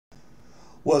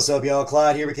What's up, y'all?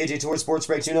 Clyde here with KJ Tour Sports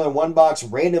Break to another one-box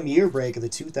random year break of the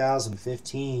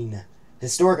 2015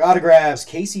 Historic Autographs,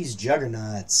 Casey's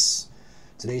Juggernauts.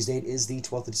 Today's date is the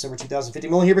 12th of December, 2015.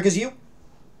 I'm only here because of you.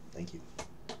 Thank you.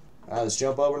 All right, let's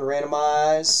jump over and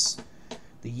randomize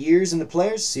the years and the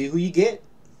players. See who you get.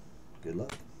 Good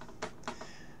luck.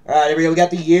 All right, here we go. We got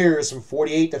the years from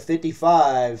 48 to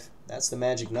 55. That's the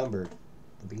magic number.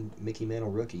 The Mickey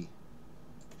Mantle rookie.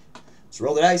 Let's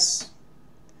roll the dice.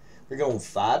 We're going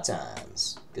 5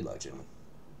 times. Good luck, gentlemen.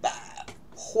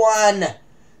 1,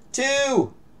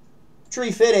 2,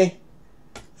 3,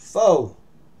 4,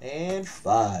 and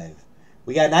 5.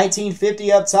 We got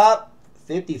 1950 up top,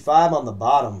 55 on the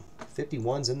bottom.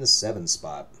 51's in the 7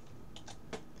 spot.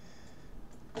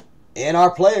 And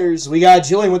our players, we got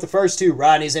Julian with the first 2.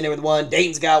 Rodney's in there with 1.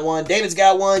 Dayton's got 1. David's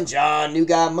got 1. John, new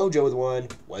guy, Mojo with 1.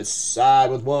 West Side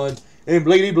with 1. And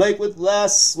Blakey Blake with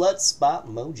last slut spot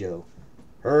Mojo.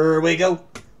 Here we go.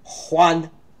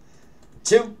 1,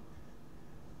 2.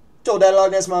 Told that Loch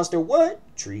Ness Monster what?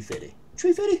 350.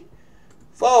 350.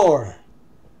 4.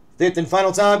 5th and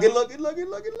final time. Good luck, good luck, good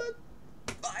luck, good luck.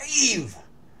 5.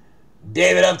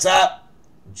 David up top.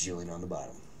 Julian on the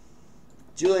bottom.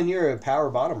 Julian, you're a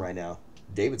power bottom right now.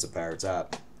 David's a power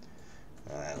top.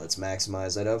 Alright, let's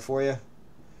maximize that up for you.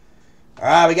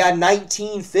 Alright, we got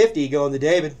 1950 going to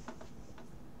David.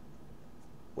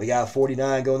 We got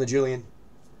 49 going to Julian.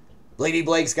 Lady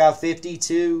Blake's got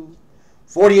 52.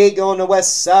 48 going to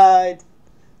West Side.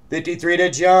 53 to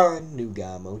John. New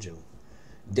guy, Mojo.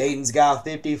 Dayton's got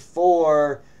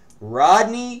 54.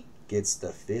 Rodney gets the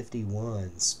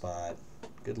 51 spot.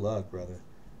 Good luck, brother.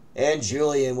 And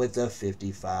Julian with the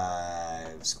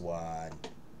 55 squad.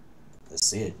 Let's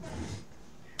see it.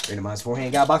 Randomized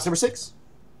forehand guy, box number 6.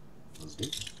 Let's do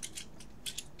it.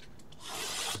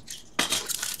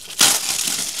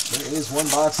 There is one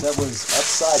box that was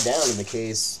upside down in the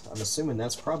case. I'm assuming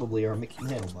that's probably our Mickey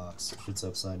Mantle box if it's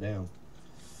upside down.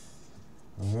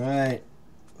 Alright.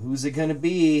 Who's it going to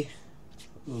be?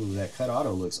 Ooh, that cut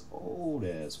auto looks old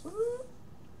as fuck.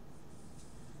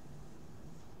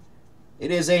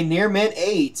 It is a near mint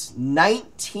 8.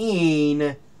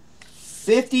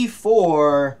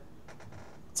 1954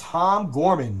 Tom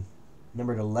Gorman.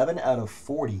 Numbered 11 out of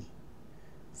 40.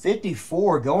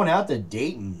 54 going out to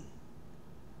Dayton.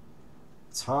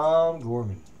 Tom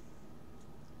Gorman.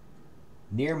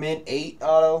 Near mint 8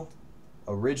 auto.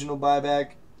 Original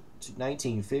buyback.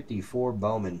 1954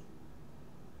 Bowman.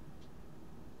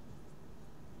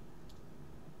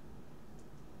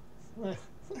 Look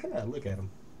at him.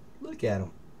 Look at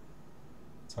him.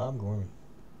 Tom Gorman.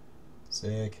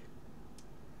 Sick.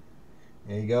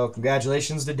 There you go.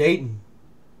 Congratulations to Dayton.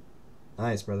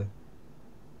 Nice, brother.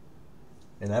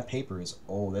 And that paper is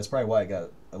old. That's probably why I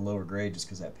got a lower grade, just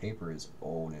because that paper is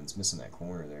old and it's missing that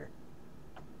corner there.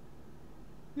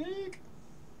 There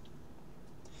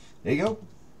you go.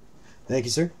 Thank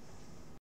you, sir.